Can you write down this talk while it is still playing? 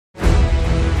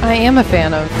I am a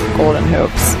fan of Golden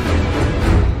Hoops.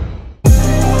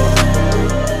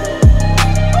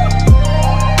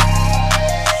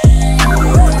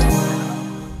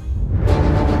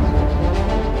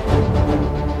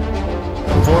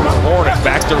 Hornet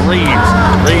back to Reeves.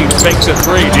 Reeves fakes a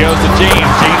three. Deals to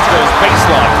James. James goes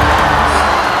baseline.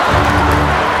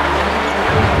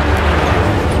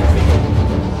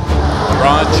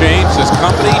 LeBron James, his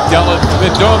company,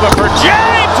 Dellavedova for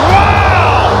James. Wow!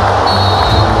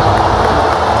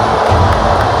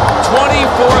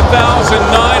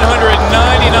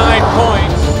 24,999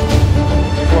 points.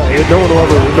 No one will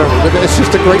ever remember. It's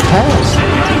just a great pass.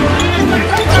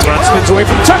 LeBron spins away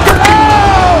from Tucker.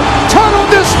 Oh! Total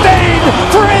disdain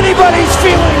for anybody's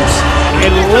feelings.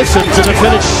 And listen to the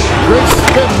finish. Great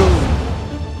spin move.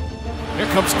 Here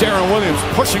comes Darren Williams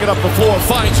pushing it up the floor.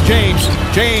 Finds James.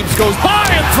 James goes by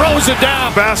and throws it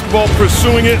down. Basketball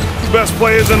pursuing it. Best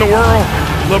players in the world.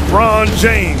 LeBron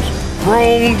James.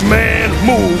 Grown man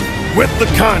move with the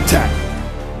contact.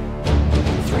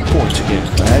 3 points again.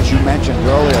 As you mentioned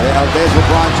earlier, there's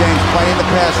LeBron James playing the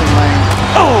passing lane.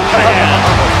 Oh, man!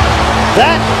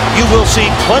 That you will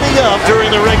see plenty of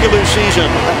during the regular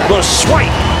season. The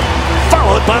swipe,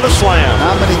 followed by the slam.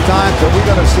 How many times are we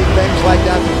going to see things like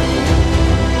that?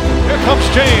 Here comes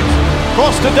James.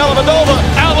 Cross to Dellavedova.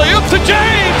 Alley-oop to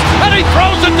James. And he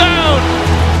throws it down.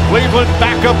 Cleveland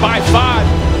back up by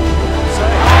 5.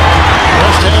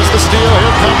 West has the steal.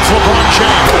 Here comes LeBron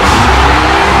James.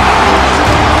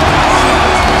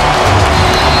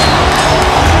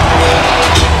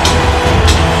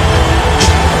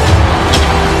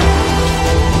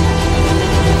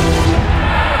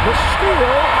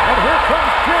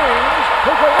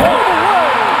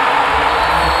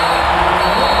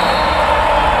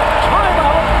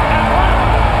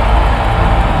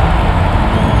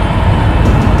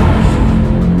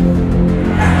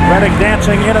 Redick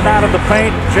dancing in and out of the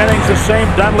paint. Jennings the same,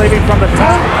 done leaving from the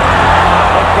top.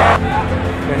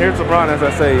 And here's LeBron, as I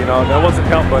say, that wasn't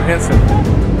help but Henson.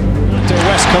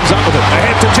 West comes up with it.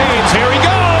 Ahead to James. Here he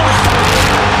goes.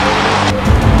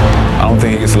 I don't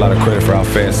think he gets a lot of credit for how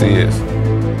fast he is.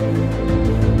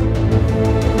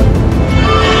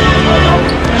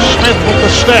 Smith with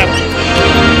the step.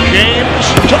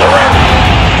 James to the rim.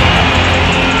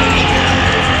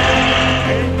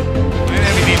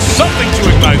 Miami needs something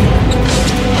to ignite.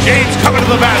 James coming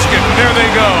to the basket. There they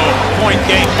go. Point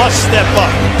game must step up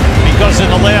because in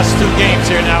the last 2 games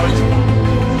here now, it's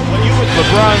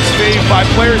LeBron's favored by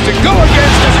players to go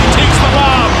against as he takes the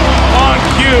lob on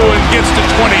cue and gets to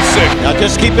 26. now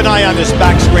just keep an eye on this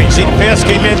back screen. See, the pass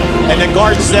came in and the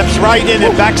guard steps right in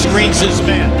and back screens his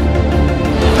man.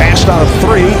 Passed out of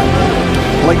 3.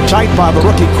 Played tight by the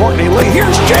rookie Courtney Lee.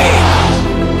 Here's James.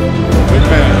 Good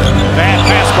man. Bad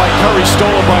pass by Curry,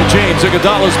 stolen by James.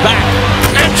 Iguodala's back.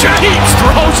 And James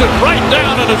throws it right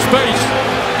down in his face.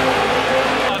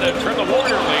 To turn the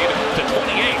Warrior lead to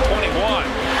 28-21.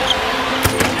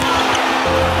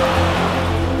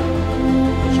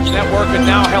 Network, and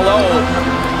now hello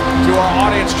to our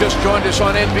audience just joined us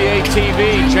on NBA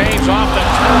TV. James off the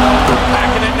turnover,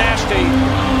 packing it nasty.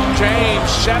 James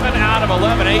 7 out of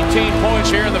 11, 18 points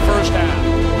here in the first half.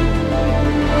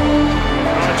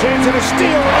 James in a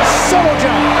steal, a solo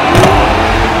jump.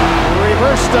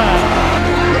 Reverse stop.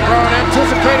 LeBron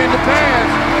anticipating the pass.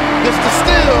 Gets the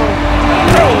steal.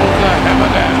 Throws the hammer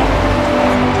down.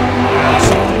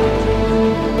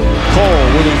 Cole,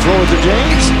 will he throw it to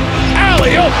James?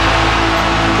 Alley-oop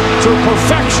to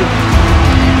perfection.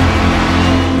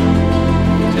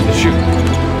 In the shoot.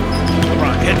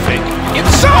 LeBron head fake.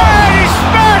 Inside! He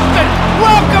smashed it!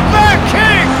 Welcome back,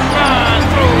 King!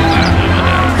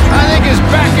 I think his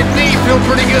back and knee feel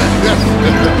pretty good.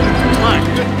 My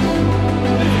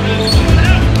goodness.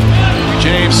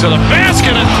 James to the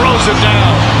basket and throws it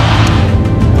down.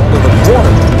 To the quarter.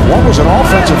 One was an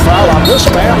offensive foul on this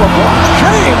man, LeBron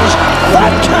James.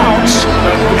 That counts,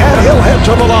 and he'll head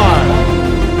to the line.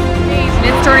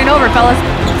 Smith's turning over, fellas.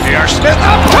 J.R. Smith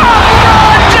up top!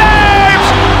 LeBron James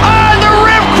on the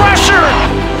rim crusher!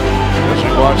 As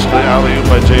you watch the alley-oop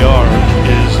by JR,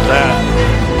 is that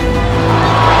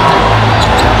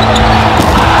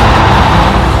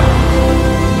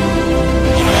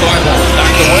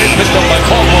Knocked away, picked up by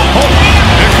Caldwell Pope.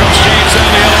 Here comes James on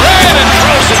the other end and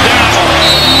throws it down.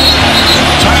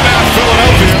 Timeout,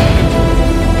 Philadelphia.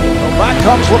 Well, back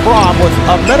comes LeBron with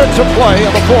a minute to play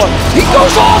in the fourth. He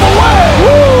goes all the way.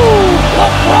 Woo!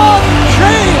 LeBron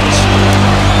James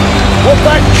with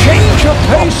that change of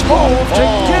pace move to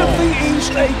give the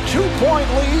East a 2-point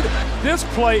lead. This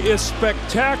play is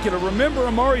spectacular. Remember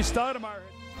Amari Stoudemire.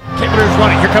 Kimmler's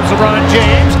running. Here comes LeBron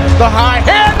James. The high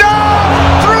hander!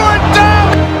 Threw it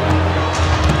down!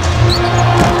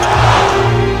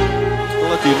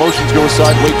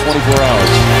 decide wait 24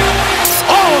 hours.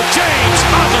 Oh, James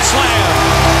on the slam.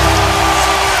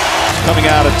 Coming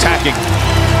out attacking.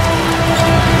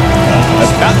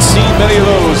 I've not seen many of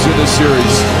those in this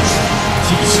series.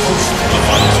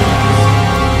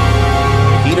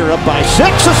 Heater up by 6,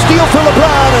 a steal for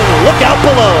LeBron, and look out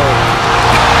below.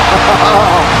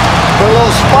 Put a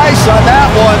little spice on that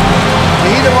one.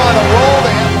 The Heat are on a roll.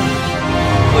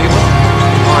 Cleveland.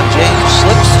 On James,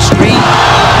 slips the screen.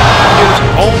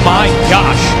 Oh my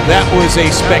gosh, that was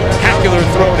a spectacular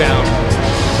throwdown.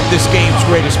 This game's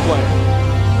greatest play.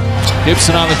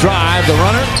 Gibson on the drive, the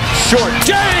runner, short.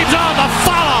 James on the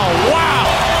follow, wow!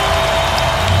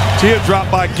 Teardrop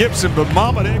by Gibson, but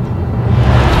Mama did.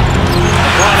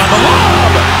 Right on the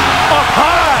lob, up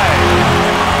high.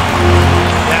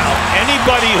 Now,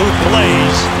 anybody who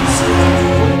plays.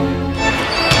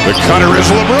 The cutter is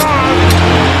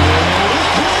LeBron.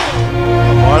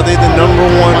 Are they the number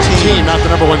one team? Not the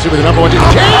number one team, but the number one team.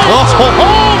 Oh,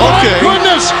 okay. My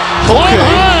goodness! Climb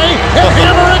high and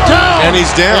hammer it down. And he's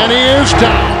down. And he is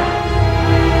down.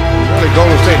 Really,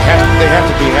 Golden State they have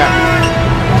to be happy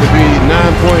to be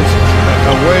 9 points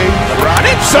away. LeBron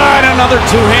inside, another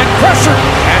two-hand crusher.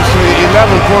 Actually,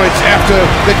 11 points after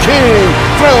the King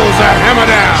throws a hammer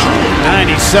down.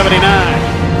 90-79.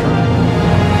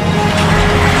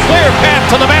 Clear path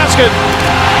to the basket.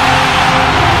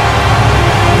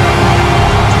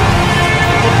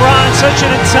 LeBron, such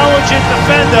an intelligent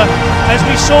defender, as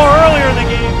we saw earlier in the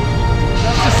game.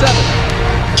 That's the 7.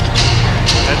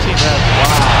 That team has,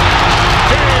 wow.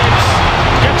 James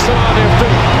gets it on their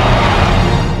feet.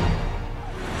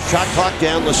 Shot clock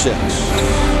down to 6.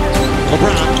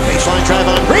 LeBron, baseline drive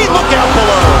on Green, look out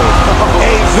below.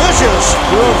 A vicious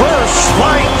reverse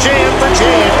spine jam for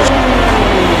James.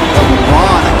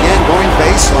 LeBron again going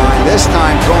baseline, this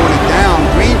time going